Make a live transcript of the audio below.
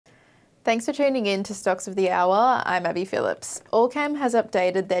Thanks for tuning in to Stocks of the Hour. I'm Abby Phillips. Allkem has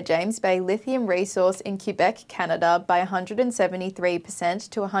updated their James Bay lithium resource in Quebec, Canada by 173%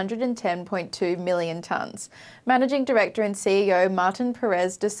 to 110.2 million tonnes. Managing Director and CEO Martin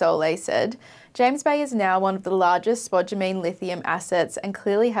Perez de Sole said, James Bay is now one of the largest spodumene lithium assets and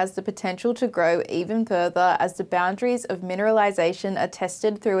clearly has the potential to grow even further as the boundaries of mineralisation are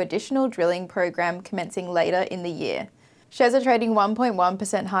tested through additional drilling program commencing later in the year. Shares are trading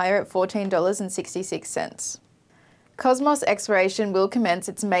 1.1% higher at $14.66. Cosmos Exploration will commence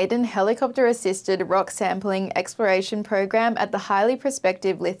its maiden helicopter-assisted rock sampling exploration program at the highly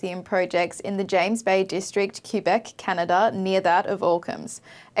prospective lithium projects in the James Bay District, Quebec, Canada, near that of Allkem's.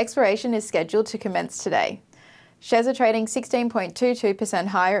 Exploration is scheduled to commence today. Shares are trading 16.22%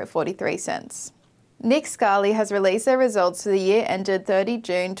 higher at 43 cents. Nick Scali has released their results for the year ended 30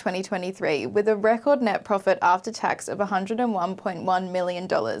 June 2023 with a record net profit after tax of $101.1 million.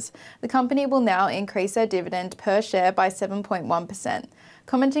 The company will now increase their dividend per share by 7.1%.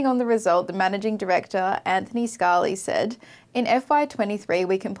 Commenting on the result, the Managing Director, Nick Scali, said, "In FY23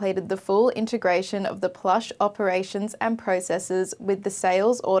 we completed the full integration of the plush operations and processes with the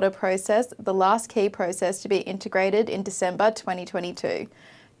sales order process, the last key process to be integrated in December 2022.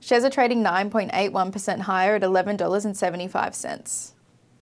 Shares are trading 9.81% higher at $11.75.